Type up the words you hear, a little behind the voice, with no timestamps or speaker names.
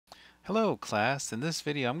Hello class, in this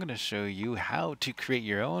video I'm going to show you how to create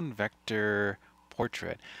your own vector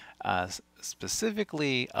portrait.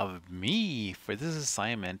 Specifically of me for this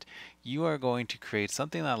assignment, you are going to create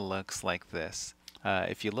something that looks like this.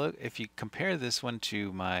 If you compare this one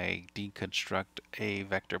to my deconstruct a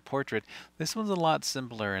vector portrait, this one's a lot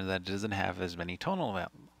simpler in that it doesn't have as many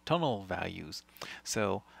tonal values.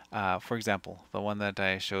 So for example, the one that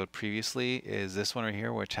I showed previously is this one right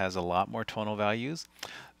here, which has a lot more tonal values.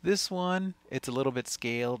 This one, it's a little bit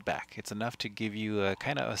scaled back. It's enough to give you a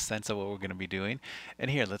kind of a sense of what we're going to be doing. And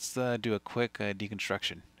here, let's do a quick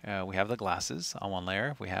deconstruction. We have the glasses on one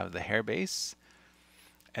layer. We have the hair base.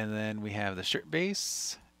 And then we have the shirt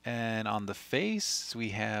base. And on the face, we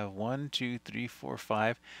have 1, 2, 3, 4,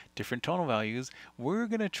 5 different tonal values. We're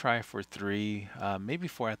going to try for 3, maybe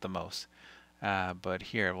 4 at the most. But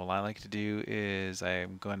here, what I like to do is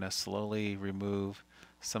I'm going to slowly remove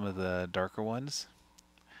some of the darker ones.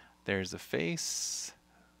 There's the face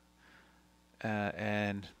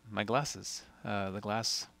and my glasses, the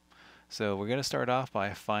glass. So we're going to start off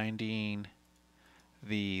by finding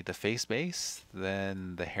the face base,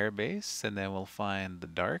 then the hair base, and then we'll find the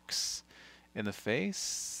darks in the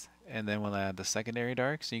face, and then we'll add the secondary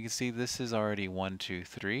darks. And you can see this is already 1, 2,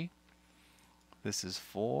 3. This is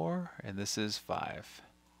 4, and this is 5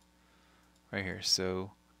 right here.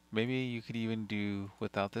 So maybe you could even do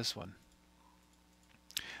without this one.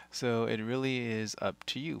 So it really is up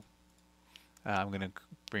to you. I'm going to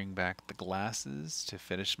bring back the glasses to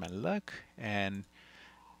finish my look and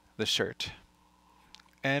the shirt.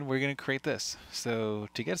 And we're going to create this. So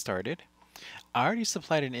to get started, I already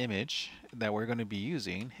supplied an image that we're going to be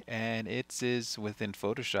using, and it is within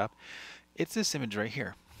Photoshop. It's this image right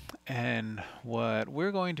here. And what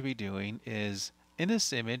we're going to be doing is, in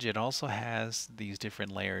this image, it also has these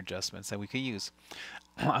different layer adjustments that we could use.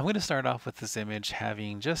 I'm going to start off with this image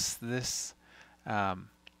having just this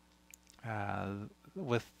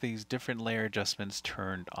with these different layer adjustments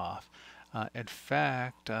turned off. In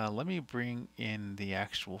fact, let me bring in the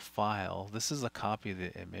actual file. This is a copy of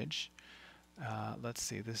the image. Let's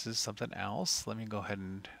see, this is something else. Let me go ahead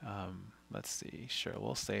and let's see. Sure,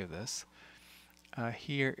 we'll save this.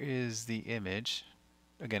 Here is the image.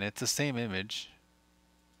 Again, it's the same image.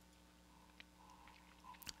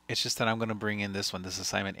 It's just that I'm going to bring in this one, this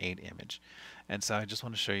assignment 8 image. And so I just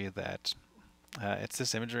want to show you that it's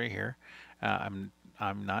this image right here. I'm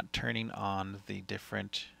not turning on the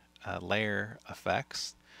different layer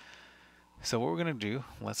effects. So what we're going to do,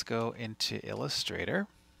 let's go into Illustrator.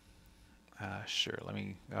 Sure, let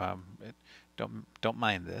me, don't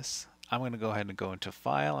mind this. I'm going to go ahead and go into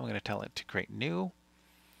File. I'm going to tell it to create new.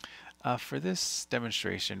 For this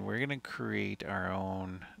demonstration, we're going to create our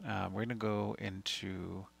own, we're going to go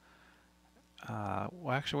into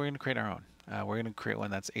well, actually, we're going to create our own. We're going to create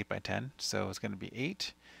one that's 8 by 10. So it's going to be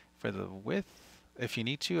 8 for the width. If you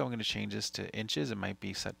need to, I'm going to change this to inches. It might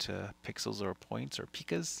be set to pixels or points or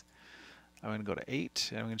picas. I'm going to go to 8,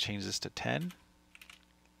 and I'm going to change this to 10.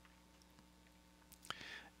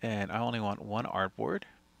 And I only want one artboard.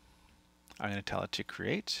 I'm going to tell it to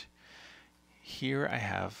create. Here I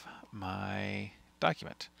have my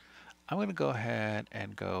document. I'm going to go ahead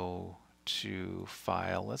and go to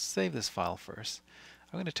File. Let's save this file first.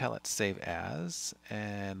 I'm going to tell it Save As,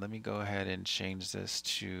 and let me go ahead and change this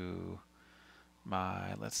to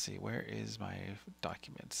my, let's see, where is my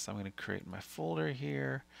documents? I'm going to create my folder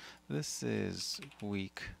here. This is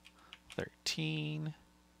week 13,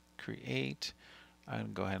 create. I'm going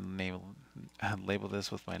to go ahead and label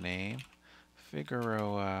this with my name,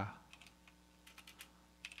 Figueroa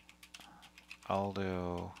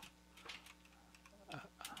Aldo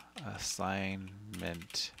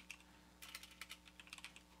assignment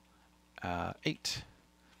 8,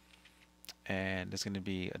 and it's going to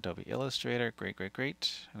be Adobe Illustrator.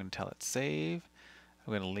 Great. I'm going to tell it save.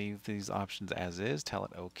 I'm going to leave these options as is, tell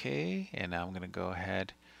it OK, and now I'm going to go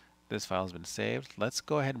ahead. This file has been saved. Let's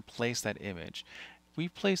go ahead and place that image.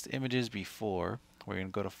 We've placed images before. We're going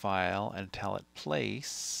to go to File and tell it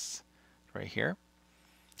Place right here.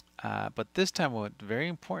 But this time, what's very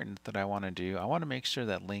important that I want to do, I want to make sure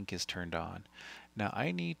that link is turned on. Now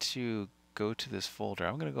I need to go to this folder.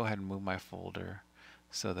 I'm going to go ahead and move my folder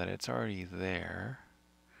so that it's already there,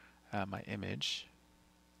 my image.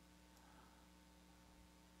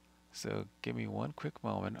 So give me one quick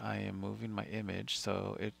moment. I am moving my image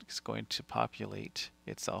so it's going to populate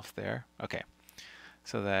itself there. Okay.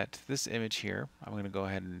 So that this image here, I'm going to go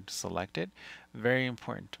ahead and select it. Very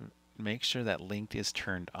important to make sure that linked is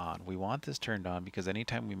turned on. We want this turned on because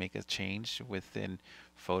anytime we make a change within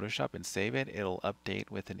Photoshop and save it, it'll update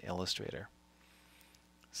within Illustrator.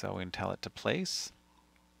 So we can tell it to place.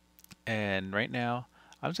 And right now,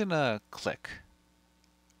 I'm just gonna click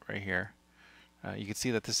right here. You can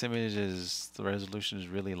see that this image is, the resolution is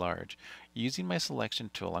really large. Using my selection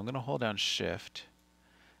tool, I'm gonna hold down Shift,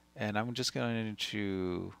 and I'm just going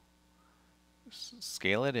to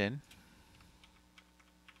scale it in.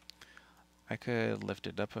 I could lift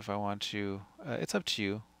it up if I want to. It's up to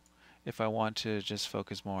you. If I want to just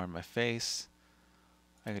focus more on my face,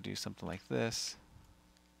 I could do something like this.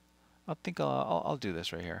 I'll do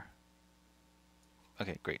this right here.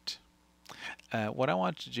 Okay, great. What I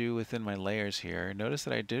want to do within my layers here, notice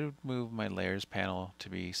that I did move my layers panel to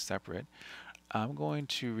be separate. I'm going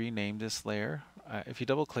to rename this layer. If you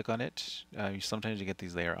double click on it, sometimes you get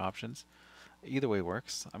these layer options. Either way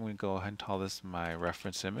works. I'm going to go ahead and call this my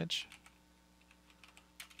reference image.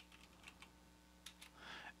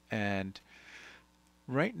 And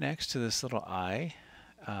right next to this little eye,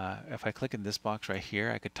 if I click in this box right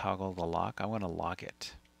here, I could toggle the lock. I want to lock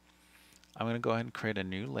it. I'm going to go ahead and create a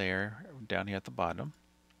new layer down here at the bottom.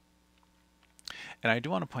 And I do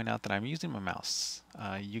want to point out that I'm using my mouse.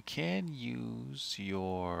 You can use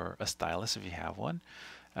a stylus if you have one.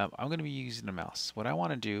 I'm going to be using a mouse. What I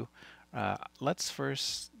want to do, let's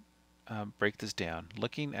first break this down.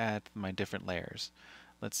 Looking at my different layers.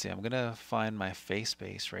 Let's see, I'm going to find my face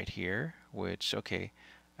base right here, which, okay,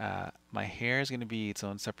 my hair is going to be its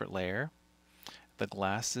own separate layer. The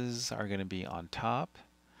glasses are going to be on top.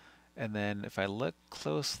 And then if I look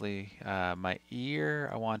closely, my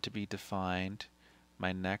ear I want to be defined,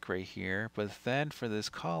 my neck right here. But then for this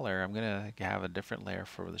collar, I'm going to have a different layer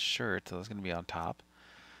for the shirt, so it's going to be on top.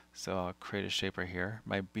 So I'll create a shape right here.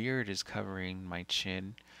 My beard is covering my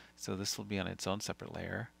chin, so this will be on its own separate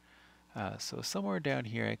layer. So somewhere down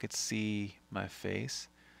here I could see my face.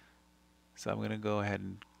 So I'm going to go ahead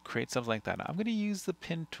and create something like that. Now, I'm going to use the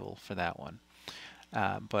pen tool for that one.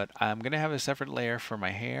 But I'm going to have a separate layer for my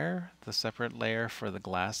hair, the separate layer for the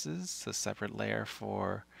glasses, the separate layer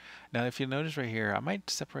for... Now if you notice right here, I might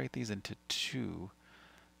separate these into two.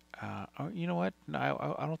 You know what?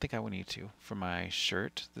 No, I don't think I would need to. For my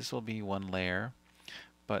shirt, this will be one layer,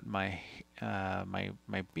 but my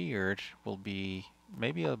beard will be,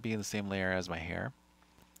 maybe it'll be in the same layer as my hair.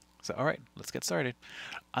 So all right, let's get started.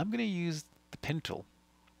 I'm going to use the pen tool.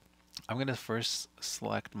 I'm going to first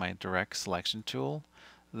select my direct selection tool,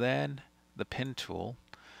 then the pen tool.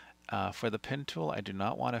 For the pen tool, I do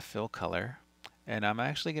not want to fill color, and I'm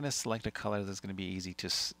actually going to select a color that's going to be easy to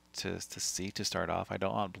see to start off. I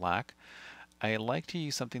don't want black. I like to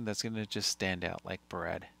use something that's going to just stand out like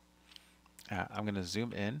bread. I'm going to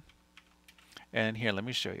zoom in, and here, let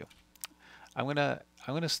me show you. I'm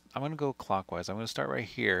gonna go clockwise. I'm gonna start right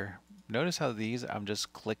here. Notice how these I'm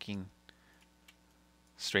just clicking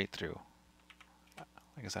straight through.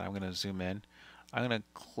 Like I said, I'm gonna zoom in. I'm gonna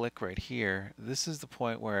click right here. This is the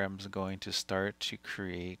point where I'm going to start to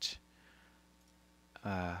create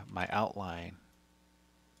my outline,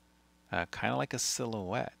 kind of like a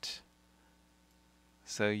silhouette.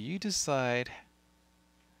 So you decide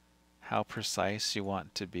how precise you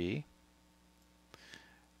want to be.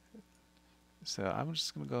 So I'm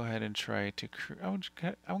just going to go ahead and try to, I'm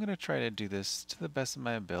going to try to do this to the best of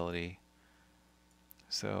my ability.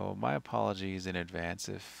 So my apologies in advance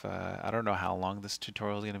if, I don't know how long this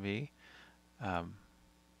tutorial is going to be.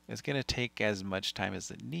 It's going to take as much time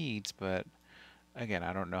as it needs, but again,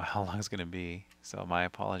 I don't know how long it's going to be. So my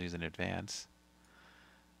apologies in advance.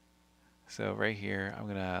 So right here, I'm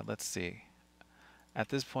going to, let's see. At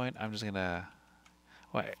this point, I'm just going to,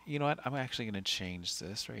 well, you know what? I'm actually going to change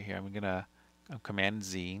this right here. I'm going to Command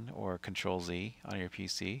Z or Control Z on your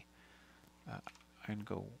PC. I'm going to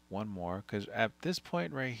go one more because at this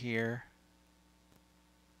point right here,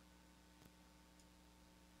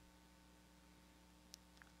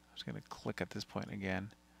 I'm just going to click at this point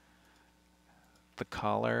again. The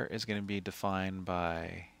collar is going to be defined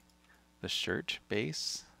by the shirt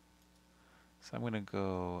base. So I'm going to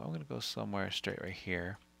go somewhere straight right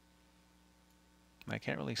here. And I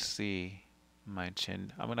can't really see my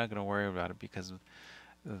chin. I'm not going to worry about it because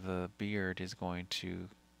the beard is going to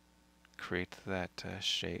create that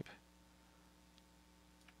shape.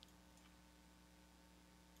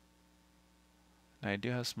 Now I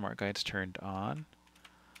do have smart guides turned on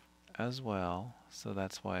as well, so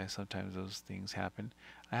that's why sometimes those things happen.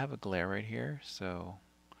 I have a glare right here, so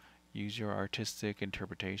use your artistic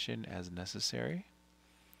interpretation as necessary.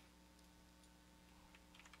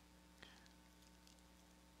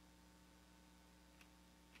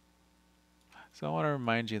 So I want to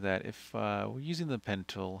remind you that if we're using the pen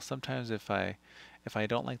tool, sometimes if I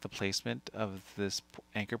don't like the placement of this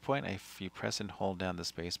anchor point, if you press and hold down the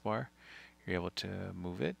space bar, you're able to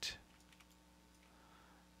move it.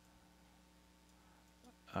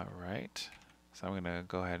 All right. So I'm going to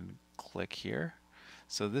go ahead and click here.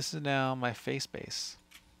 So this is now my face base.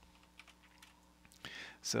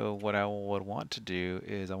 So what I would want to do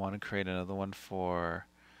is I want to create another one for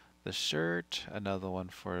the shirt, another one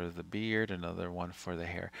for the beard, another one for the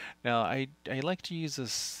hair. Now I like to use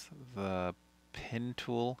the pin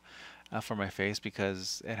tool for my face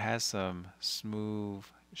because it has some smooth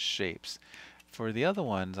shapes. For the other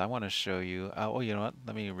ones, I want to show you. Oh, you know what?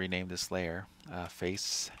 Let me rename this layer.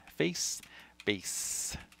 Face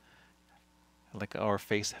base, like our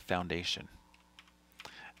face foundation.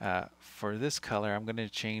 For this color, I'm going to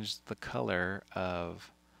change the color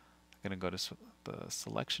of. I'm going to go to the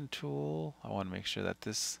selection tool. I want to make sure that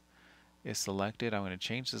this is selected. I'm going to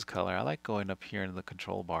change this color. I like going up here in the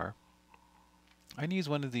control bar. I'm going to use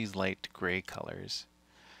one of these light gray colors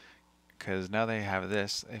because now they have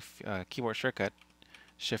this. If keyboard shortcut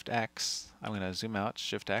Shift X, I'm going to zoom out,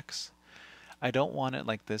 Shift X. I don't want it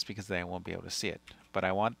like this because then I won't be able to see it, but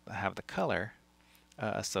I want to have the color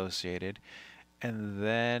associated, and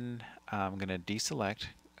then I'm going to deselect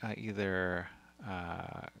either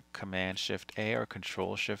Command Shift A or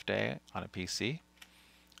Control Shift A on a PC.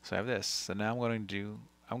 So I have this. So now I'm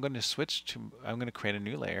going to switch to, I'm going to create a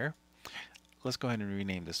new layer. Let's go ahead and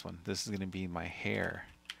rename this one. This is going to be my hair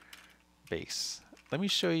base. Let me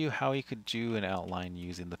show you how you could do an outline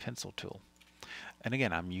using the pencil tool. And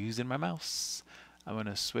again, I'm using my mouse. I'm going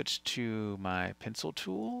to switch to my pencil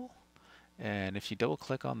tool. And if you double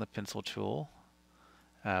click on the pencil tool,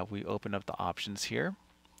 we open up the options here.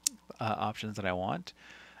 Options that I want.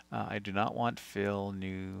 I do not want fill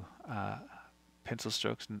new pencil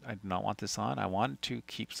strokes. I do not want this on. I want to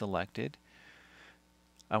keep selected.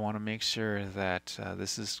 I want to make sure that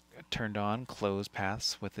this is turned on, close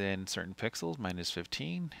paths within certain pixels,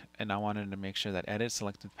 -15, and I wanted to make sure that edit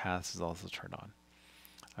selected paths is also turned on.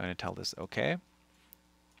 I'm going to tell this OK.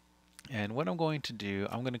 And what I'm going to do,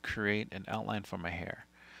 I'm going to create an outline for my hair.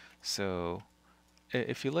 So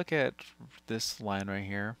if you look at this line right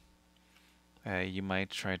here, you might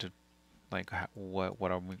try to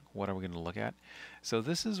what are we going to look at? So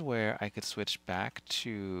this is where I could switch back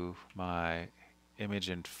to my image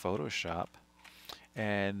in Photoshop,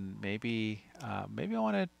 and maybe I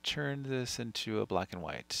want to turn this into a black and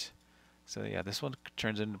white. So yeah, this one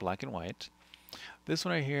turns into black and white. This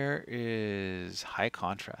one right here is high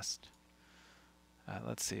contrast.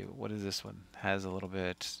 Let's see, what is this one? Has a little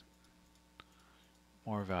bit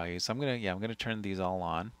more value. So I'm gonna turn these all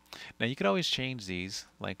on. Now you could always change these.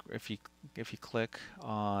 Like if you click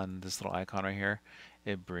on this little icon right here,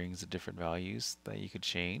 it brings the different values that you could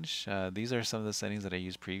change. These are some of the settings that I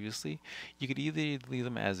used previously. You could either leave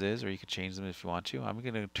them as is, or you could change them if you want to. I'm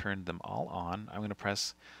gonna turn them all on. I'm gonna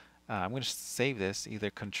press. I'm going to save this, either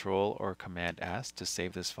Control or Command S to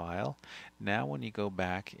save this file. Now when you go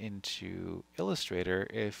back into Illustrator,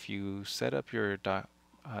 if you set up your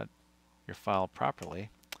file properly,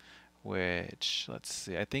 which, let's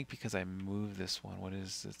see, I think because I moved this one, what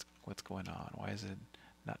is this, what's going on? Why is it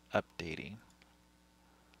not updating?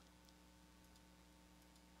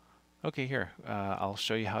 Okay, here, I'll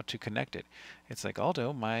show you how to connect it. It's like,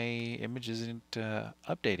 Aldo, my image isn't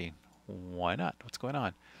updating. Why not? What's going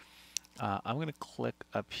on? I'm going to click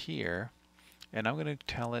up here, and I'm going to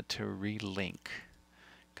tell it to relink,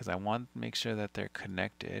 because I want to make sure that they're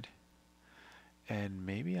connected. And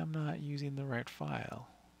maybe I'm not using the right file.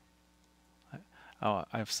 Oh,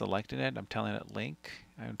 I've selected it. I'm telling it link.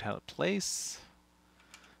 I'm telling it place.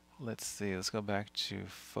 Let's see. Let's go back to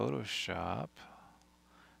Photoshop.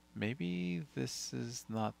 Maybe this is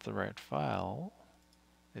not the right file.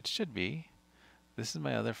 It should be. This is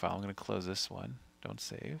my other file. I'm going to close this one. Don't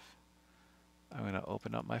save. I'm going to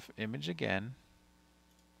open up my image again.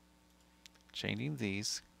 Changing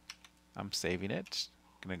these. I'm saving it.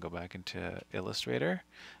 I'm going to go back into Illustrator.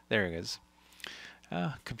 There it is.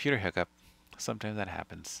 Computer hiccup. Sometimes that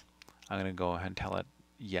happens. I'm going to go ahead and tell it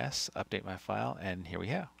yes, update my file, and here we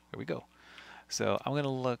go. So I'm going to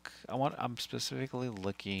look, I'm specifically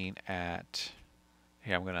looking at,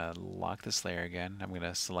 here I'm going to lock this layer again. I'm going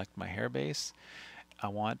to select my hair base. I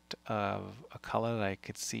want a color that I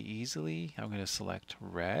could see easily. I'm going to select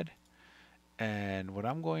red. And what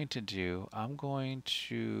I'm going to do, I'm going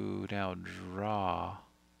to now draw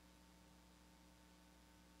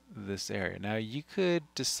this area. Now you could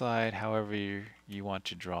decide however you want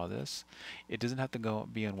to draw this. It doesn't have to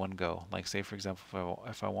be in one go. Like say for example,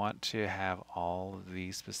 if I want to have all of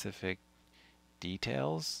these specific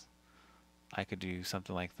details, I could do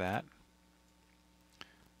something like that.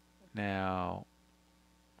 Now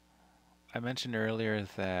I mentioned earlier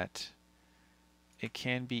that it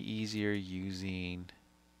can be easier using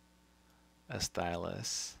a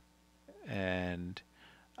stylus, and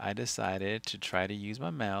I decided to try to use my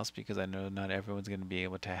mouse because I know not everyone's going to be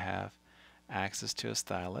able to have access to a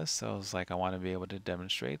stylus. So I was like, I want to be able to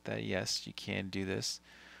demonstrate that yes, you can do this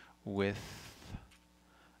with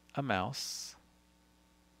a mouse.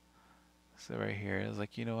 So right here, I was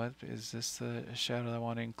like, you know what? Is this the shadow I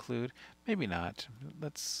want to include? Maybe not.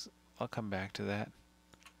 I'll come back to that.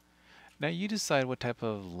 Now you decide what type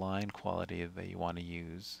of line quality that you want to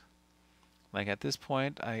use. Like at this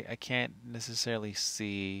point, I can't necessarily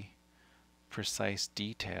see precise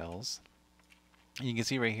details. You can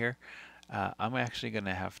see right here, I'm actually going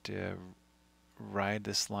to have to ride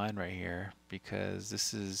this line right here because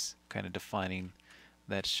this is kind of defining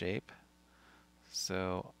that shape.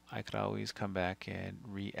 So I could always come back and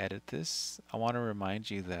re-edit this. I want to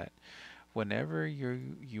remind you that whenever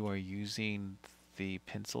you are using the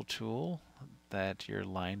pencil tool, that your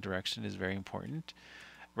line direction is very important.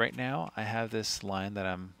 Right now I have this line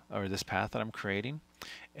that this path that I'm creating,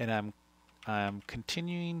 and I'm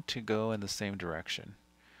continuing to go in the same direction.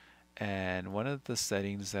 And one of the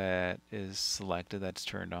settings that is selected, that's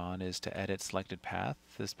turned on, is to edit selected path.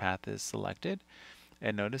 This path is selected,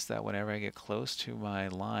 and notice that whenever I get close to my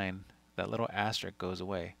line, that little asterisk goes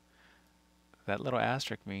away. That little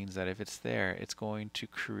asterisk means that if it's there, it's going to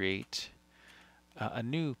create a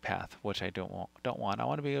new path, which I don't want. I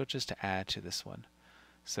want to be able just to add to this one.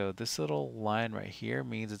 So this little line right here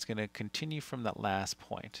means it's going to continue from that last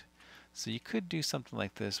point. So you could do something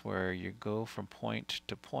like this where you go from point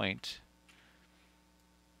to point.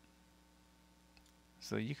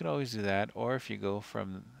 So you could always do that, or if you go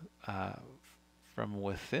from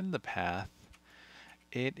within the path,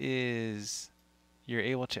 you're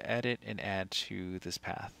able to edit and add to this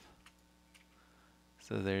path.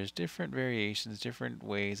 So there's different variations, different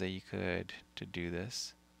ways that you could to do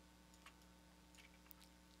this.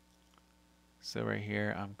 So right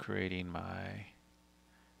here, I'm creating my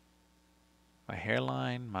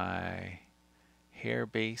hairline, my hair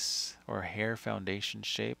base or hair foundation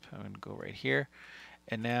shape. I'm going to go right here,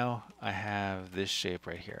 and now I have this shape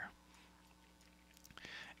right here.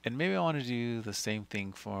 And maybe I want to do the same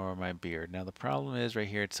thing for my beard. Now the problem is right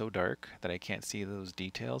here it's so dark that I can't see those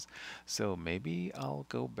details. So maybe I'll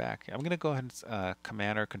go back. I'm going to go ahead and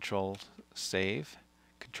Command or Control save,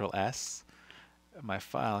 Control S, my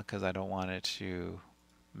file because I don't want it to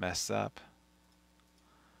mess up.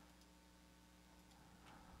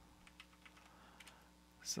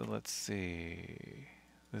 So let's see.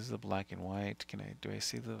 This is a black and white. Do I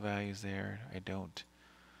see the values there? I don't.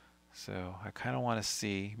 So I kind of want to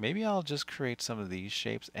see, maybe I'll just create some of these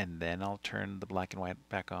shapes and then I'll turn the black and white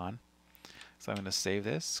back on. So I'm going to save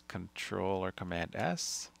this, Control or Command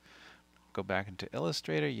S, go back into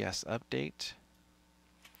Illustrator, yes, update,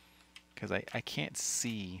 because I can't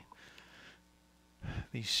see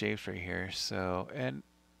these shapes right here. So, and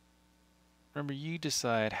remember, you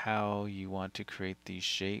decide how you want to create these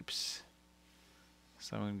shapes.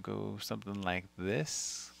 So I'm going to go something like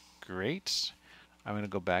this. Great. I'm going to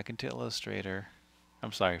go back into Illustrator,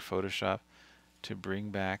 Photoshop, to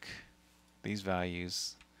bring back these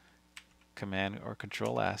values. Command or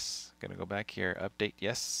Control S. Going to go back here, update,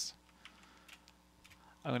 yes.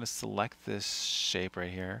 I'm going to select this shape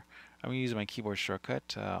right here. I'm going to use my keyboard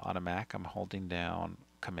shortcut on a Mac. I'm holding down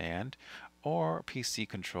Command or PC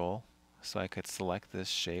Control so I could select this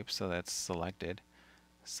shape so that's selected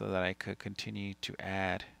so that I could continue to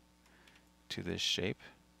add to this shape.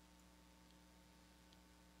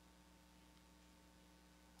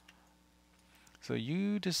 So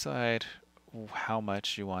you decide how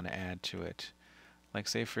much you want to add to it. Like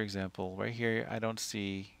say for example, right here I don't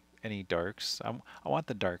see any darks. I want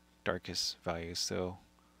the darkest values. So,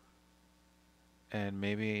 and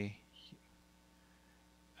maybe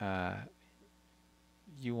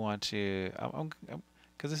you want to,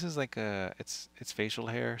 because this is like it's facial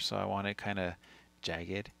hair, so I want it kind of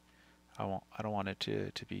jagged. I don't want it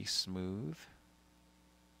to be smooth.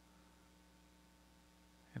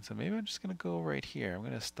 And so maybe I'm just gonna go right here. I'm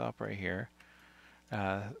gonna stop right here.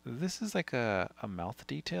 This is like a mouth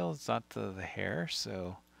detail. It's not the hair,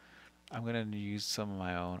 so I'm gonna use some of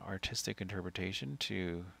my own artistic interpretation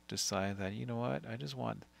to decide that, you know what, I just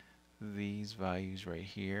want these values right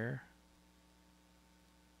here.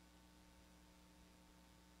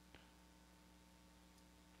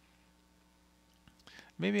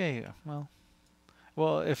 Maybe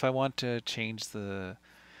well, if I want to change the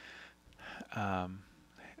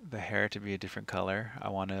hair to be a different color, I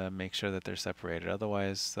want to make sure that they're separated.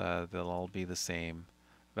 Otherwise, they'll all be the same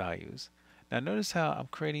values. Now notice how I'm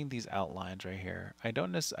creating these outlines right here. I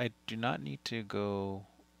do not need to go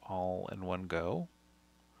all in one go.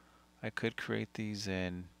 I could create these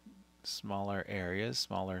in smaller areas,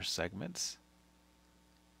 smaller segments.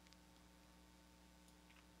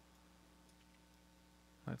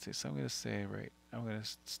 Let's see, so I'm going to say I'm going to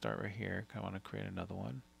start right here. I want to create another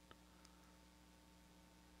one.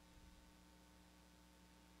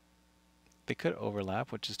 They could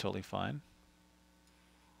overlap, which is totally fine.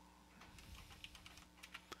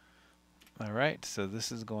 All right, so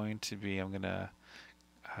this is going to be, I'm going to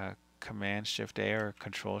Command Shift A or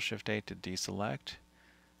Control Shift A to deselect.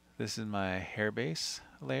 This is my hair base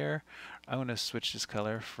layer. I'm going to switch this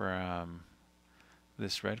color from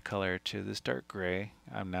this red color to this dark gray.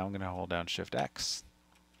 I'm now going to hold down Shift X.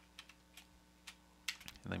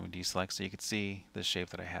 And then we deselect so you can see the shape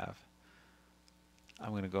that I have. I'm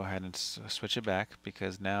going to go ahead and switch it back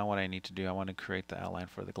because now what I need to do, I want to create the outline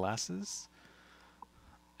for the glasses.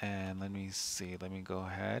 And let me see, let me go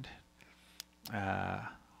ahead.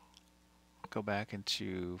 Go back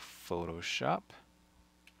into Photoshop.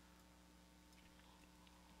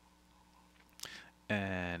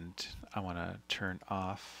 And I want to turn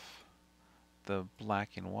off the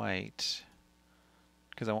black and white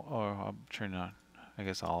because I'll turn on, I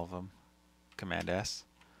guess, all of them. Command S.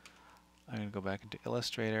 I'm going to go back into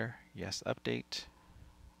Illustrator. Yes, update.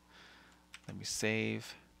 Let me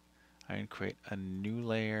save. I'm going to create a new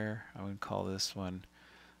layer. I'm going to call this one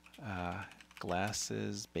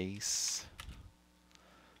Glasses Base.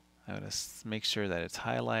 I'm going to make sure that it's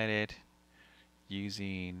highlighted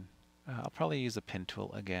using, I'll probably use a pen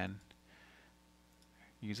tool again.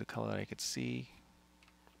 Use a color that I could see.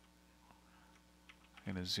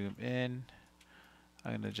 I'm going to zoom in.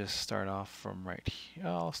 I'm going to just start off from right here.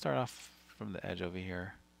 I'll start off from the edge over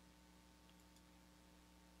here.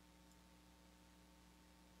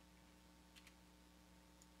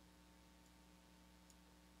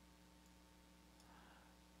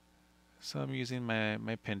 So I'm using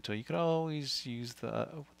my pen tool. You could always use the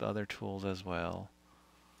other tools as well.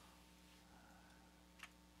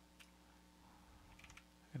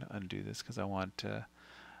 I'm going to undo this because I want to,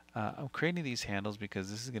 I'm creating these handles because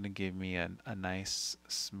this is going to give me a nice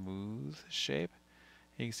smooth shape.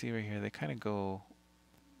 You can see right here, they kind of go,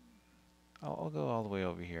 I'll go all the way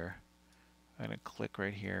over here. I'm going to click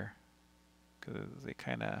right here because they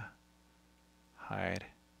kind of hide.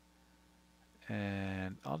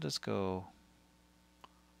 And I'll just go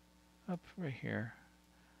up right here.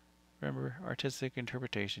 Remember, artistic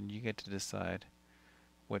interpretation, you get to decide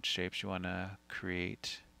what shapes you want to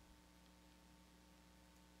create.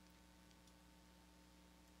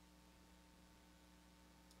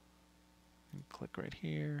 And click right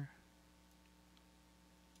here.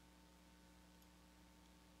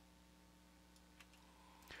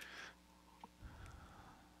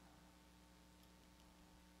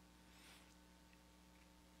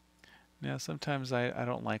 Now sometimes I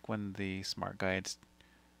don't like when the smart guides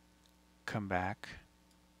come back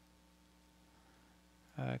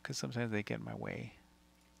because sometimes they get in my way.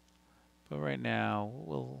 But right now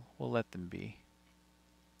we'll let them be.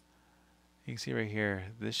 You can see right here,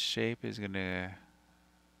 this shape is that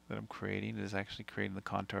I'm creating is actually creating the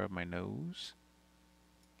contour of my nose.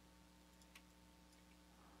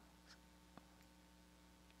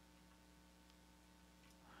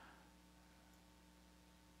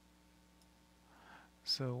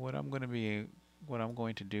 So what I'm going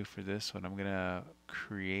to do for this one, I'm going to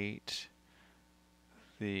create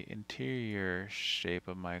the interior shape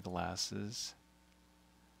of my glasses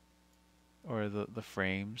or the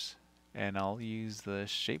frames, and I'll use the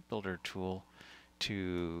shape builder tool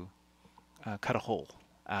to cut a hole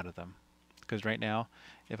out of them. Because right now,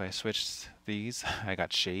 if I switch these, I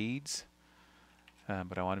got shades,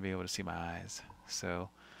 but I want to be able to see my eyes. So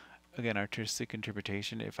again, artistic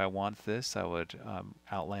interpretation, if I want this, I would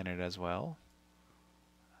outline it as well.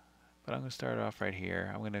 But I'm going to start off right here.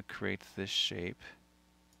 I'm going to create this shape.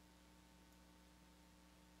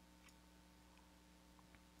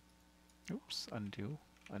 Oops, undo.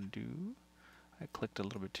 I clicked a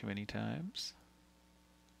little bit too many times.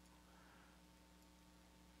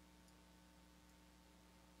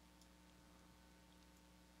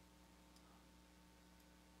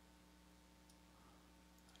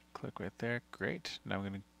 Click right there. Great. Now I'm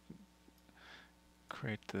going to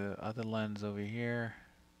create the other lens over here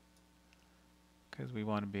because we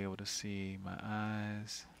want to be able to see my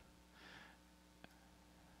eyes.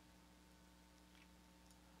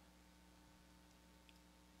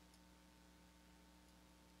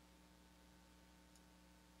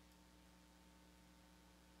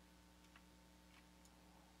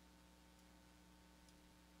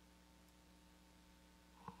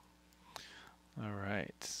 All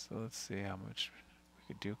right, so let's see how much we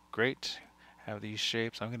could do. Great. have these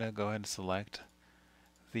shapes. I'm going to go ahead and select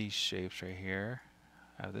these shapes right here.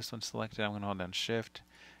 I have this one selected. I'm going to hold down Shift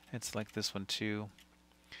and select this one too.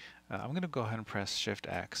 I'm going to go ahead and press Shift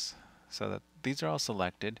X so that these are all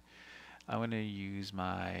selected. I'm going to use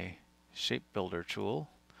my Shape Builder tool,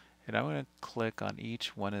 and I'm going to click on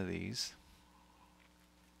each one of these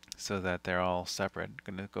so that they're all separate.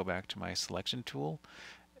 I'm going to go back to my selection tool,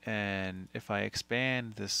 and if I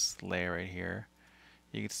expand this layer right here,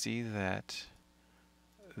 you can see that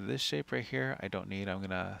this shape right here I don't need. I'm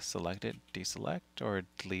going to select it, deselect, or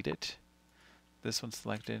delete it. This one's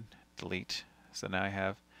selected, delete. So now I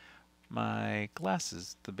have my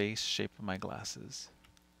glasses, the base shape of my glasses.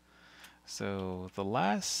 So the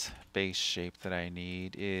last base shape that I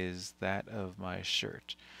need is that of my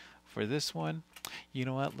shirt. For this one, you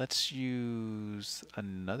know what, let's use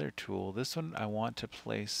another tool. This one I want to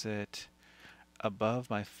place it above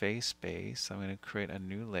my face base. I'm going to create a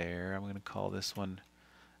new layer. I'm going to call this one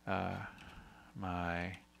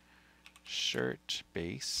my shirt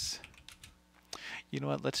base. You know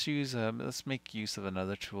what, let's make use of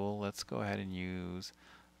another tool. Let's go ahead and use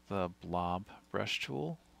the blob brush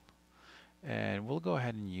tool, and we'll go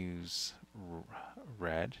ahead and use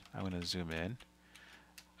red. I'm going to zoom in.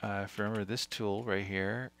 If you remember, this tool right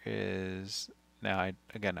here is, now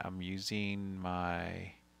again I'm using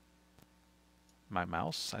my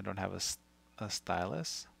mouse. I don't have a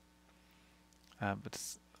stylus,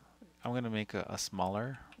 but I'm going to make a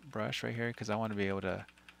smaller brush right here because I want to be able to,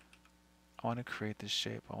 I want to create this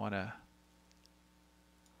shape. I want to,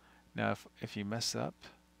 now if you mess up,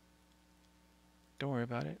 don't worry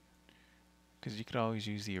about it, because you could always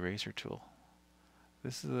use the eraser tool.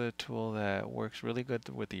 This is a tool that works really good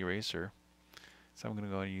with the eraser. So I'm going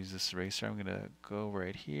to go and use this eraser. I'm going to go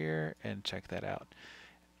right here and check that out.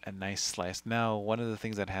 A nice slice. Now, one of the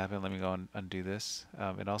things that happened, let me go and undo this.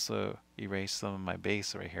 It also erased some of my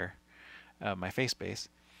base right here, my face base.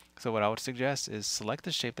 So what I would suggest is select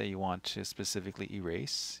the shape that you want to specifically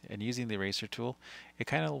erase, and using the eraser tool, it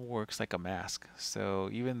kind of works like a mask. So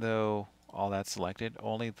even though all that's selected,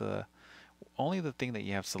 only the thing that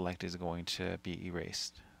you have selected is going to be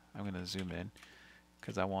erased. I'm going to zoom in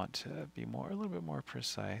because I want to be a little bit more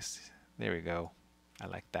precise. There we go. I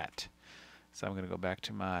like that. So I'm going to go back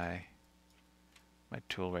to my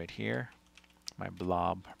tool right here, my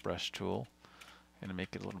blob brush tool, and make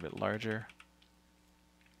it a little bit larger.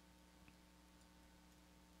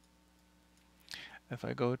 If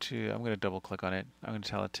I go to, I'm going to double click on it. I'm going to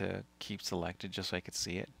tell it to keep selected just so I can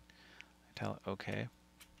see it. I tell it OK.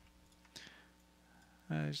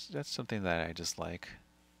 That's something that I just like.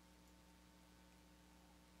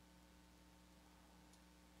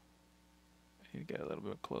 You get a little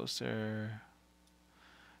bit closer.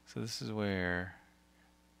 So this is where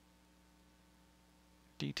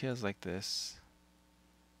details like this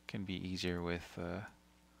can be easier with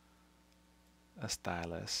a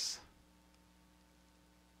stylus.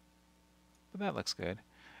 But that looks good.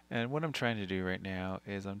 And what I'm trying to do right now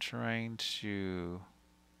is I'm trying to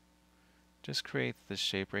just create this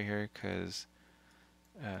shape right here, because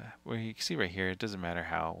where you can see right here, it doesn't matter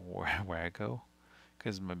where I go,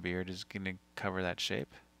 because my beard is going to cover that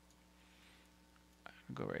shape.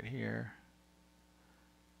 Go right here.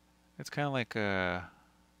 It's kind of like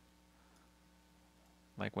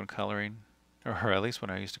when coloring, or at least when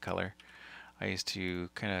I used to color, I used to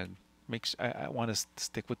kind of I want to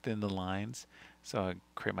stick within the lines, so I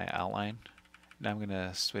create my outline. Now I'm going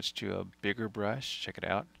to switch to a bigger brush. Check it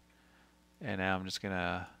out. And now I'm just going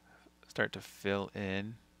to start to fill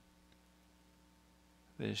in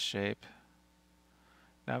this shape.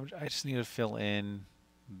 Now I just need to fill in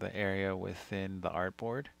the area within the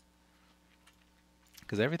artboard,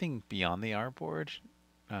 because everything beyond the artboard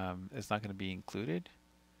is not going to be included.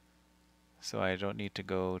 So I don't need to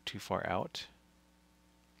go too far out.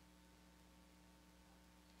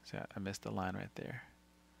 So I missed the line right there.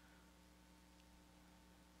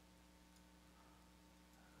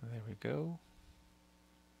 There we go.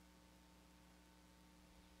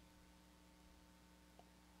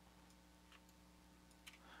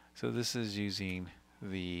 So this is using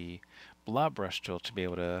the blob brush tool to be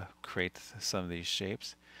able to create some of these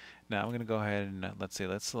shapes. Now I'm going to go ahead and let's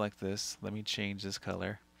select this. Let me change this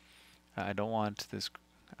color. I don't want this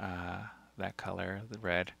that color, the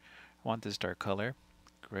red. I want this dark color.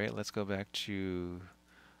 Great. Let's go back to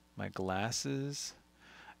my glasses.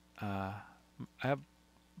 I have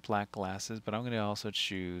black glasses, but I'm going to also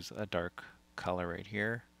choose a dark color right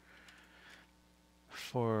here.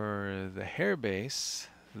 For the hair base,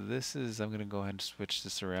 I'm going to go ahead and switch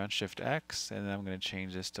this around, Shift X, and then I'm going to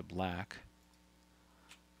change this to black.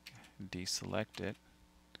 Deselect it.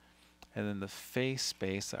 And then the face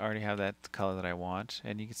space, I already have that color that I want.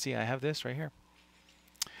 And you can see I have this right here.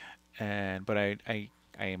 And but I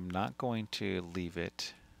am not going to leave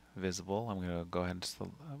it visible. I'm going to go ahead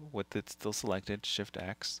and with it still selected, Shift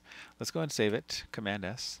X. Let's go ahead and save it, Command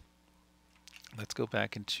S. Let's go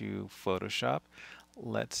back into Photoshop.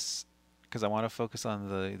 Let's, because I want to focus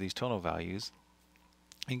on these tonal values.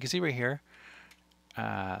 And you can see right here,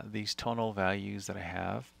 these tonal values that I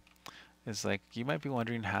have. Is like, you might be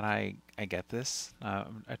wondering how I get this.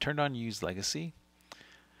 I turned on Use Legacy,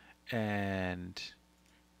 and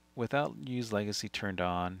without Use Legacy turned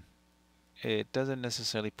on, it doesn't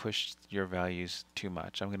necessarily push your values too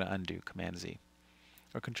much. I'm going to undo, Command Z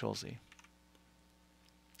or Control Z.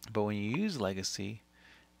 But when you use Legacy,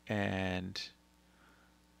 and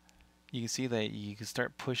you can see that you can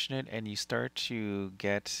start pushing it, and you start to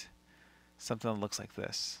get something that looks like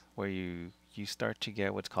this, where you start to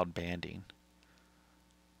get what's called banding.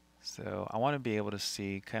 So I want to be able to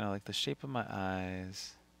see kind of like the shape of my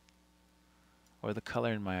eyes, or the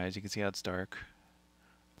color in my eyes. You can see how it's dark.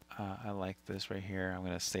 I like this right here. I'm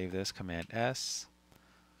going to save this, Command S.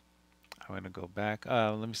 I'm going to go back.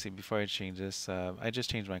 Let me see, before I change this, I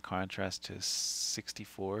just changed my contrast to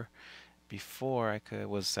 64. Before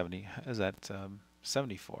was 70, is at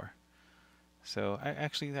 74. So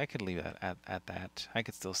I could leave that at that. I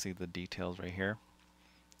could still see the details right here.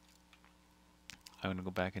 I'm going to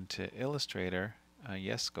go back into Illustrator.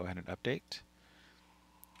 Yes, go ahead and update.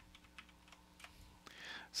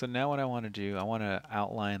 So now what I want to do, I want to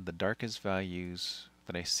outline the darkest values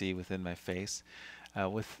that I see within my face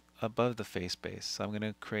with above the face base. So I'm going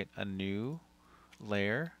to create a new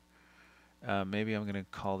layer. Maybe I'm going to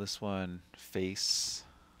call this one Face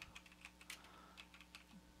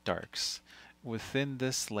Darks. Within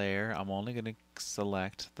this layer, I'm only going to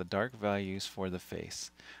select the dark values for the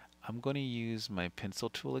face. I'm going to use my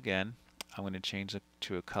pencil tool again. I'm going to change it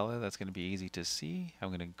to a color that's going to be easy to see. I'm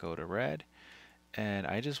going to go to red, and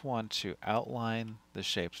I just want to outline the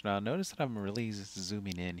shapes. Now notice that I'm really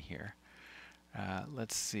zooming in here.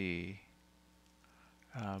 Let's see.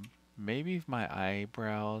 Maybe my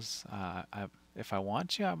eyebrows, if I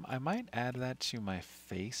want to, I might add that to my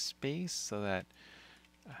face base so that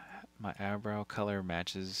my eyebrow color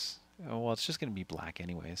matches. Well, it's just going to be black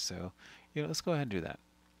anyway, so let's go ahead and do that.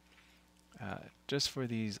 Just for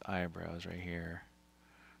these eyebrows right here,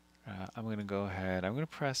 I'm going to go ahead. I'm going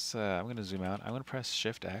to press. I'm going to zoom out. I'm going to press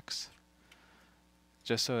Shift X,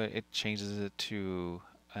 just so it changes it to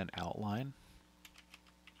an outline.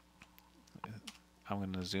 I'm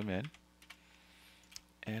going to zoom in,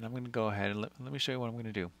 and I'm going to go ahead and let me show you what I'm going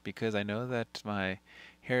to do, because I know that my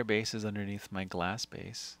hair base is underneath my glass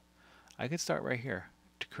base. I could start right here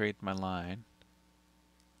to create my line,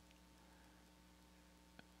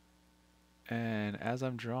 and as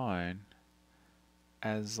I'm drawing,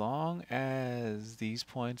 as long as these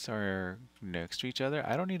points are next to each other,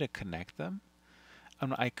 I don't need to connect them.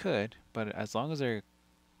 I could, but as long as they're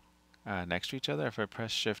next to each other, if I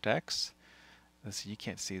press Shift X, let's see, you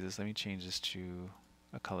can't see this. Let me change this to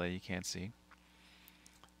a color you can't see.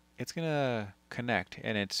 It's going to connect,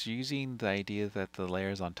 and it's using the idea that the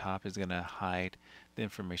layers on top is going to hide the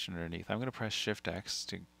information underneath. I'm going to press Shift X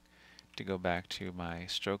to go back to my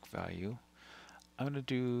stroke value. I'm going to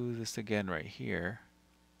do this again right here.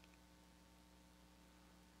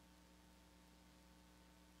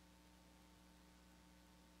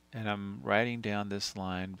 And I'm writing down this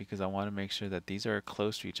line because I want to make sure that these are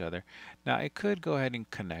close to each other. Now I could go ahead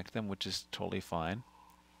and connect them, which is totally fine.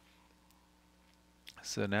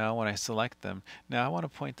 So now when I select them, now I want to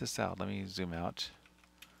point this out. Let me zoom out.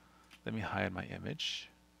 Let me hide my image.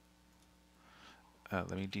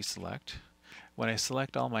 Let me deselect. When I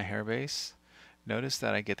select all my hair base, notice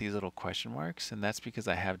that I get these little question marks, and that's because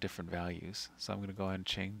I have different values. So I'm going to go ahead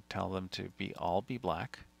and tell them to all be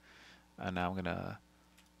black. And now I'm going to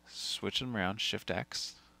switch them around, Shift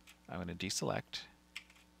X. I'm going to deselect.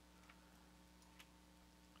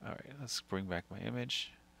 Alright, let's bring back my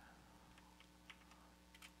image.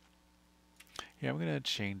 Here I'm going to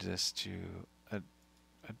change this to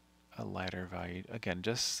a lighter value, again,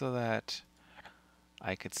 just so that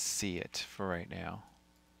I could see it for right now.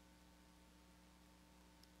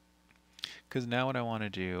 Because now what I want to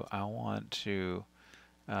do, I want to,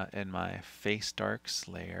 in my face darks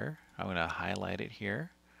layer, I'm going to highlight it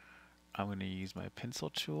here. I'm going to use my pencil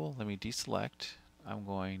tool. Let me deselect. I'm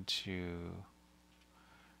going to,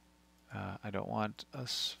 I don't want a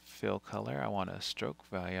fill color. I want a stroke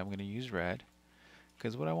value. I'm going to use red.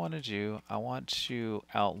 Because what I want to do, I want to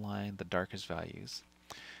outline the darkest values.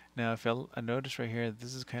 Now if I notice right here,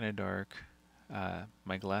 this is kind of dark.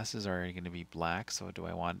 My glasses are going to be black, so do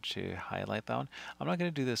I want to highlight that one? I'm not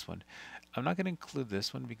going to do this one. I'm not going to include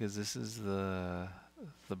this one because this is the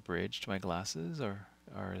bridge to my glasses, or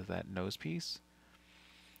that nose piece.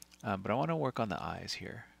 But I want to work on the eyes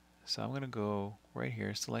here. So I'm going to go right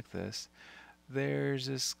here, select this. There's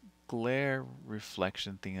this glare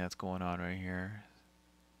reflection thing that's going on right here.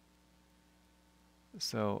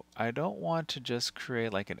 So I don't want to just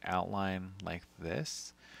create like an outline like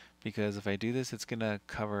this, because if I do this, it's going to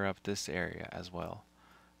cover up this area as well.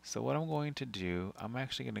 So what I'm going to do, I'm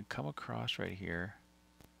actually going to come across right here,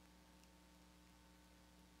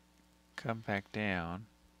 come back down,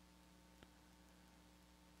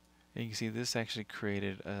 and you can see this actually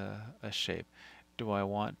created a shape. Do I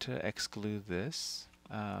want to exclude this?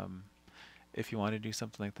 If you want to do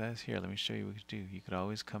something like this, here, let me show you what you could do. You could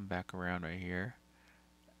always come back around right here.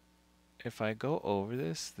 If I go over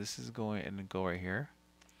this, this is going and go right here.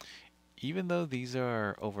 Even though these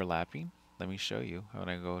are overlapping, let me show you. When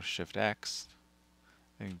I go Shift X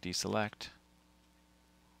and deselect,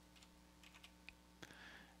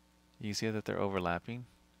 you see that they're overlapping.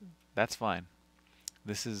 That's fine.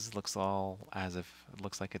 This looks all as if it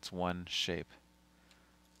looks like it's one shape.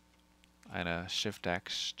 And Shift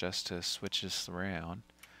X just to switch this around.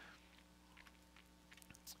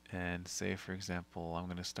 And say, for example, I'm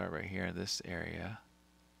going to start right here in this area.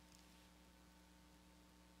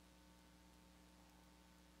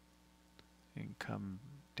 And come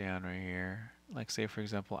down right here. Like, say, for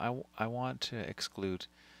example, I want to exclude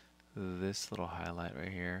this little highlight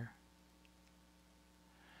right here.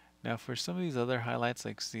 Now, for some of these other highlights,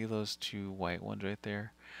 like see those two white ones right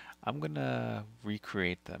there, I'm going to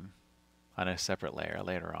recreate them on a separate layer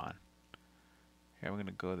later on. Here, I'm going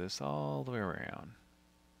to go this all the way around.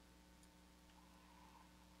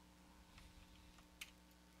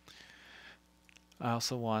 I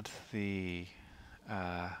also want the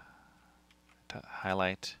to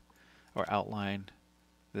highlight or outline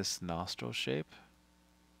this nostril shape.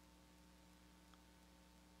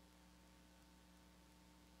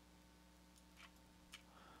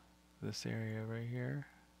 This area right here.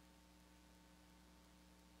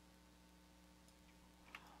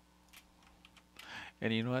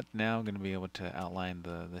 And you know what? Now I'm going to be able to outline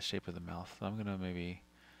the shape of the mouth. So I'm going to maybe,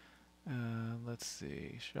 let's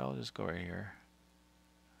see, I'll just go right here.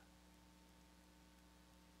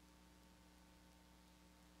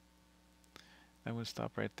 I'm going to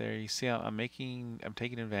stop right there. You see how I'm taking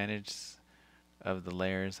advantage of the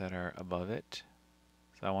layers that are above it.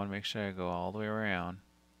 So I want to make sure I go all the way around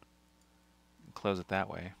and close it that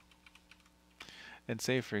way. And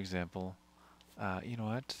say, for example, you know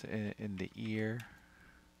what, in the ear,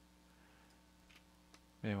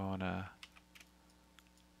 maybe I want to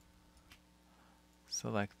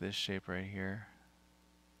select this shape right here.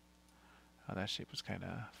 Oh, that shape was kind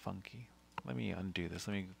of funky. Let me undo this.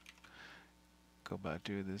 Let me go back,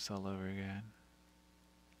 do this all over again.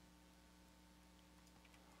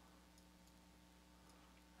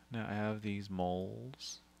 Now I have these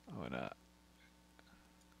moles. I want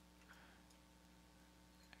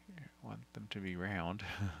them to be round.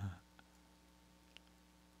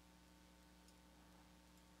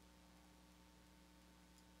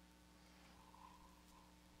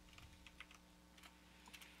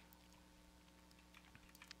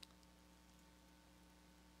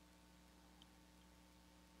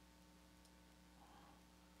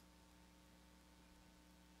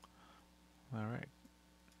 All right.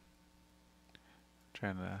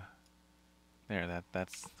 Trying to, there,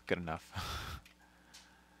 that's good enough.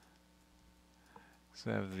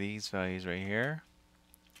 So I have these values right here.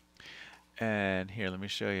 And here, let me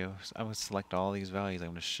show you. So I'm going to select all these values. I'm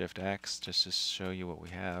going to Shift X just to show you what we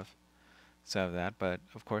have. So I have that, but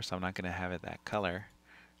of course I'm not going to have it that color.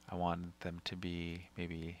 I want them to be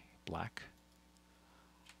maybe black.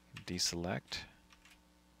 Deselect.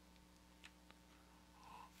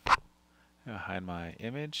 I'll hide my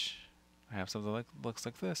image. I have something like looks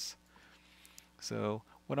like this. So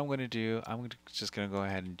what I'm going to do, just going to go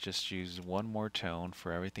ahead and just use one more tone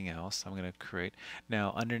for everything else. I'm going to create,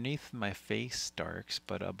 now underneath my face darks,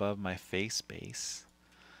 but above my face base,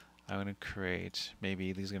 I'm going to create,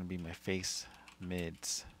 maybe these are going to be my face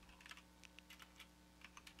mids.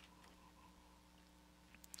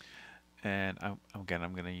 And I'm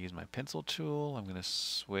going to use my pencil tool. I'm going to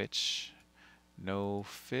switch no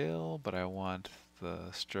fill, but I want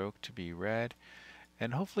the stroke to be red.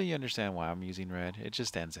 And hopefully you understand why I'm using red. It just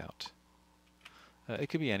stands out. It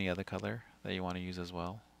could be any other color that you want to use as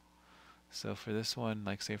well. So for this one,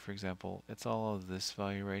 like say for example, it's all of this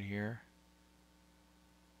value right here.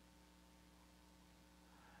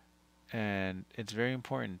 And it's very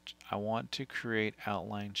important. I want to create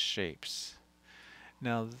outline shapes.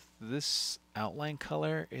 Now this outline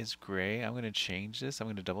color is gray. I'm going to change this. I'm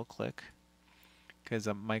going to double click because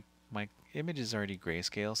my image is already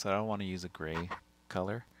grayscale, so I don't want to use a gray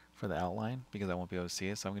color for the outline because I won't be able to see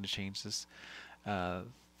it. So I'm going to change this the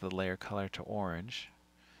layer color to orange,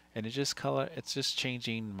 and it's just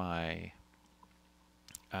changing my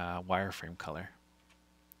wireframe color.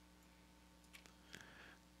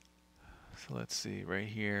 So let's see, right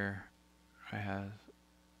here I have,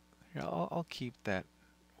 here, I'll keep that,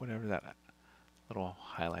 whatever that little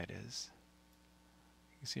highlight is.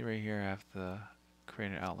 You can see right here I have to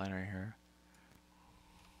create an outline right here.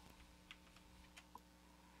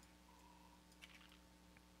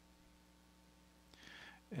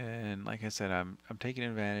 And like I said, I'm taking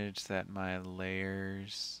advantage that my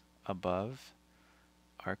layers above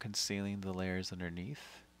are concealing the layers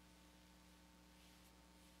underneath.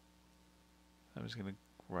 I'm just going to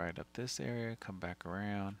ride up this area, come back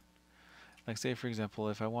around. Like say for example,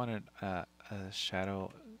 if I wanted a shadow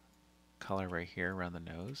color right here around the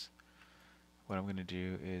nose, what I'm going to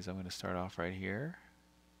do is I'm going to start off right here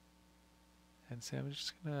and say I'm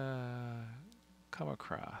just going to come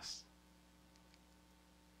across.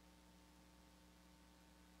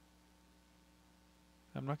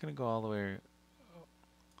 I'm not going to go all the way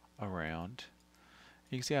around.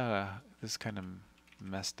 You can see how this is kind of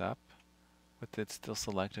messed up. With it still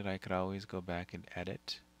selected, I could always go back and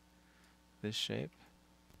edit this shape.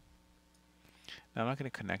 Now I'm not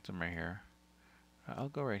going to connect them right here. I'll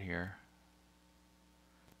go right here.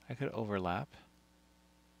 I could overlap.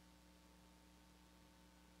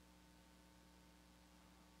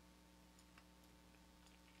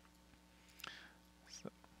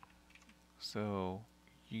 So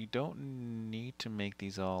you don't need to make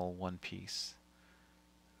these all one piece.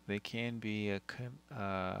 They can be a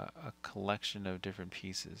collection of different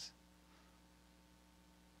pieces.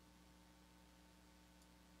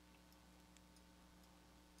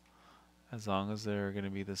 As long as they're going to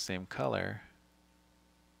be the same color,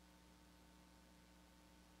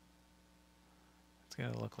 it's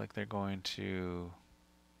going to look like they're going to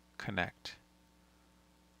connect.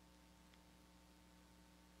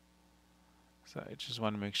 So I just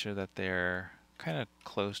want to make sure that they're kind of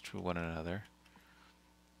close to one another.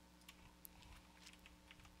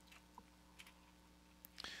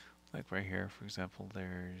 Like right here, for example,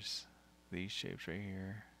 there's these shapes right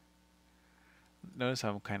here. Notice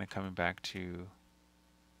how I'm kind of coming back to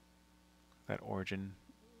that origin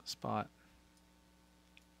spot.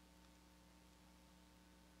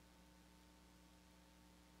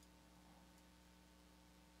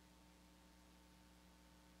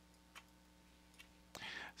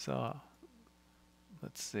 So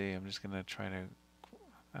let's see, I'm just going to try to,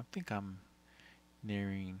 I think I'm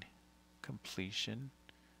nearing completion.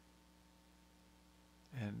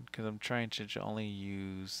 And because I'm trying to only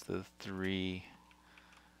use the 3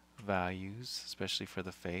 values, especially for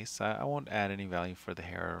the face. I won't add any value for the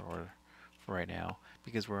hair or for right now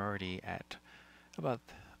because we're already at about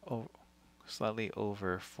slightly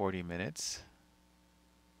over 40 minutes.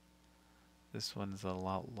 This one's a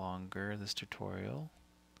lot longer, this tutorial,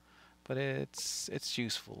 but it's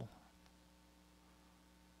useful.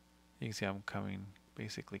 You can see I'm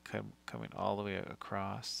basically coming all the way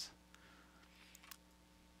across.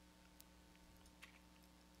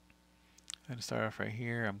 I'm going to start off right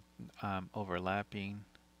here. I'm overlapping.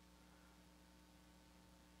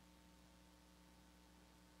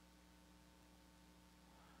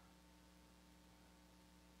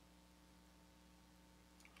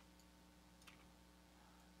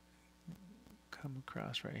 Come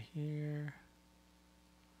across right here.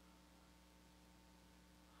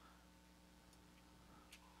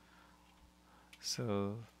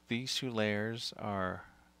 So these 2 layers are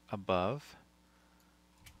above.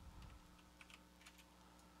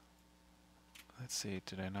 Let's see,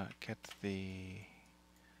 did I not get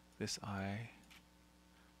this eye?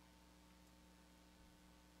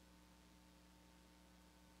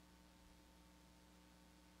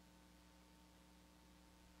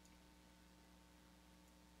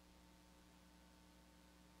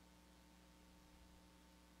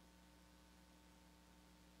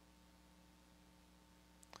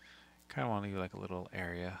 Kind of want to leave like a little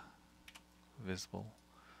area visible.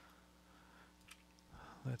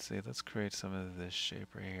 Let's see, let's create some of this shape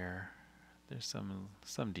right here. There's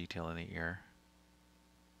some detail in the ear.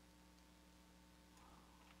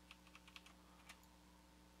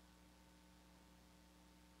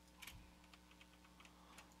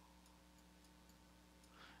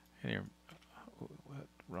 And here,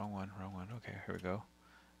 wrong one. Okay, here we go.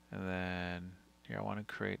 And then Here I want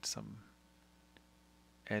to create some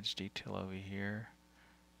edge detail over here.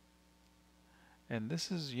 And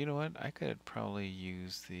this is, you know what, I could probably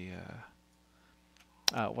use the,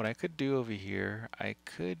 what I could do over here, I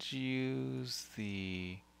could use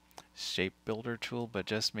the shape builder tool, but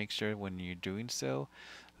just make sure when you're doing so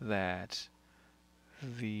that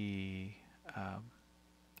the um,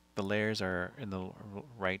 the layers are in the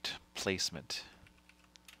right placement.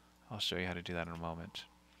 I'll show you how to do that in a moment.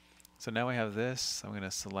 So now we have this. I'm going to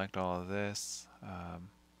select all of this.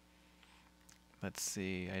 Let's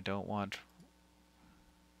see, I don't want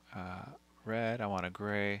red, I want a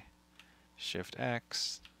gray. Shift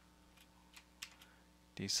X,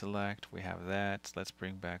 deselect, we have that. Let's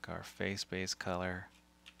bring back our face base color.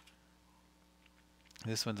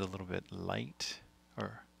 This one's a little bit light,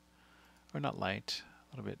 or not light,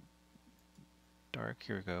 a little bit dark.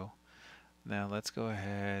 Here we go. Now let's go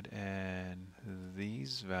ahead and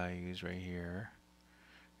these values right here,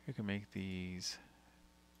 you can make these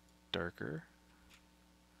darker.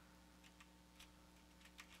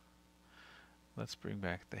 Let's bring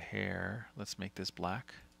back the hair. Let's make this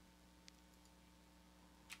black.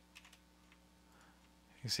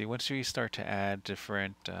 You see, once you start to add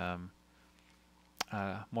different,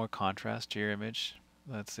 more contrast to your image,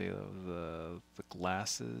 let's see, the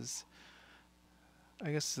glasses,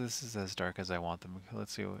 I guess this is as dark as I want them.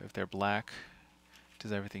 Let's see if they're black.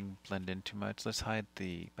 Does everything blend in too much? Let's hide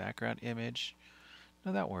the background image.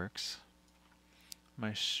 No, that works.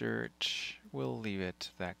 My shirt, we'll leave it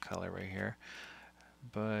that color right here.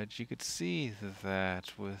 But you could see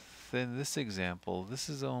that within this example, this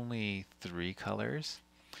is only 3 colors.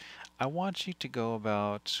 I want you to go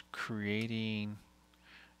about creating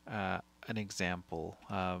an example.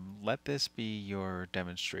 Let this be your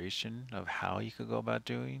demonstration of how you could go about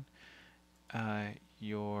doing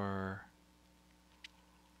your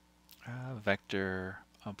vector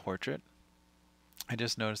portrait. I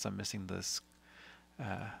just noticed I'm missing this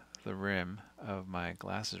the rim of my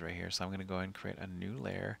glasses right here, so I'm going to go ahead and create a new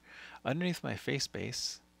layer underneath my face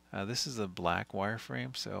base. This is a black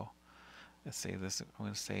wireframe, so let's say this. I'm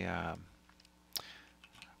going to say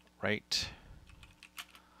right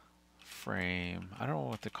frame. I don't know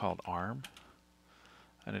what they're called. Arm.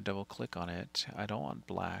 I'm going to double click on it. I don't want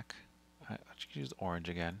black. I should use orange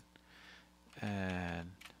again.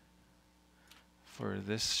 And for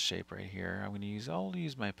this shape right here, I'm going to use. I'll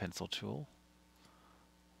use my pencil tool.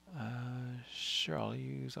 Sure, I'll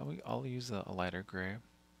use a lighter gray.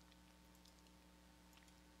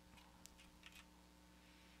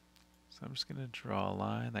 So I'm just going to draw a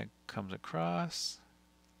line that comes across,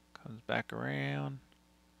 comes back around.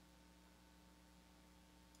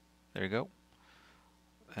 There you go.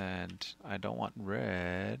 And I don't want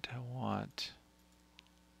red. I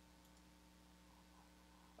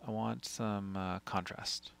want some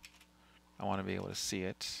contrast. I want to be able to see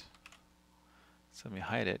it. So let me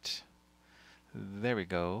hide it. There we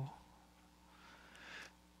go.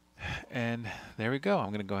 And there we go. I'm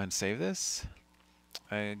going to go ahead and save this.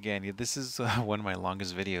 Again, this is one of my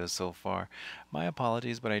longest videos so far. My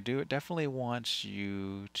apologies, but I do definitely want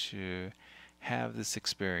you to have this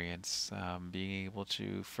experience, being able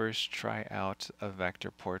to first try out a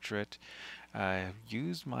vector portrait.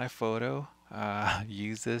 Use my photo.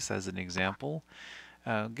 Use this as an example.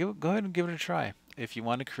 Go ahead and give it a try. If you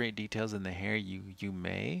want to create details in the hair, you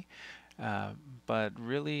may. But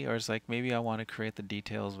really, or it's like maybe I want to create the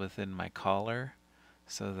details within my collar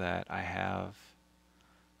so that I have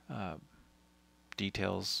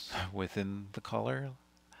details within the color.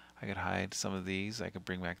 I could hide some of these. I could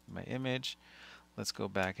bring back my image. Let's go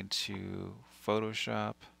back into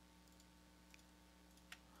Photoshop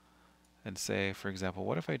and say, for example,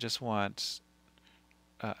 what if I just want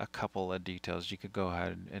a couple of details? You could go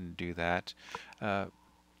ahead and do that.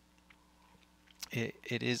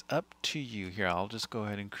 It is up to you. Here, I'll just go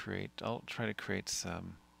ahead and I'll try to create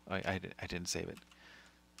some. I didn't save it.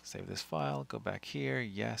 Save this file, go back here,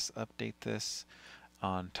 yes, update this.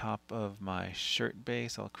 On top of my shirt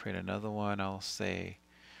base, I'll create another one. I'll say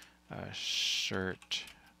shirt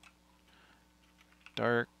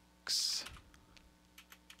darks.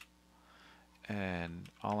 And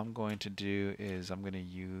all I'm going to do is I'm going to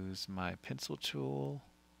use my pencil tool.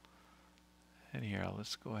 And here,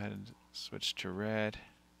 let's go ahead and switch to red.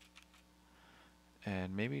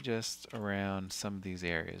 And maybe just around some of these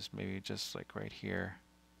areas, maybe just like right here.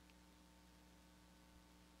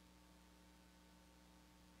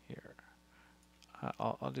 Here.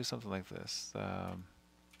 I'll do something like this.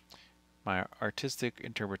 My artistic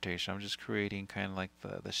interpretation, I'm just creating kind of like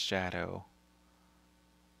the shadow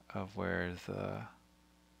of where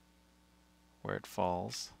it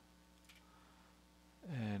falls.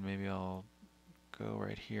 And maybe I'll go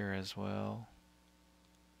right here as well.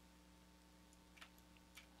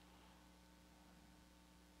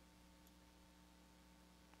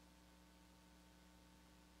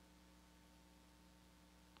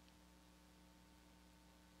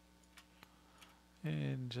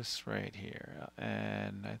 And just right here.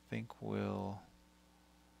 And I think I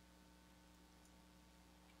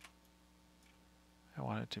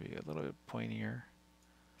want it to be a little bit pointier.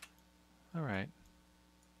 All right.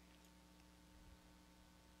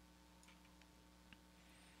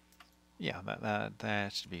 Yeah,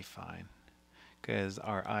 that should be fine. Because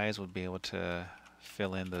our eyes would be able to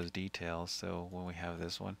fill in those details. So when we have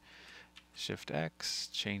this one, Shift X,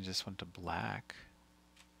 change this one to black.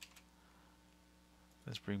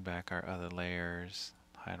 Let's bring back our other layers,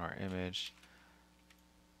 hide our image.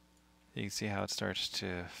 You can see how it starts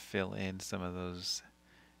to fill in some of those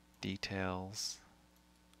details.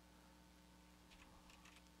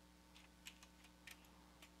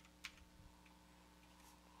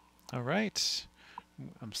 All right.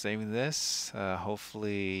 I'm saving this.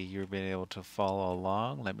 Hopefully you've been able to follow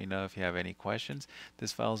along. Let me know if you have any questions.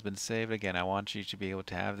 This file has been saved. Again, I want you to be able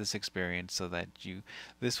to have this experience so that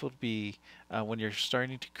this will be, when you're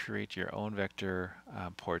starting to create your own vector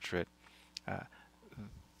portrait, uh,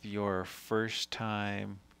 your first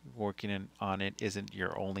time working on it isn't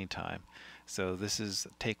your only time. So this is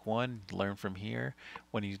take one, learn from here.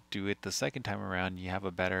 When you do it the second time around, you have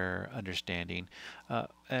a better understanding,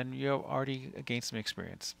 and you've already gained some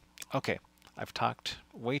experience. Okay, I've talked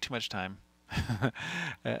way too much time.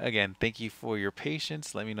 Again, thank you for your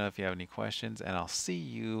patience. Let me know if you have any questions, and I'll see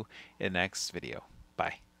you in the next video.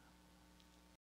 Bye.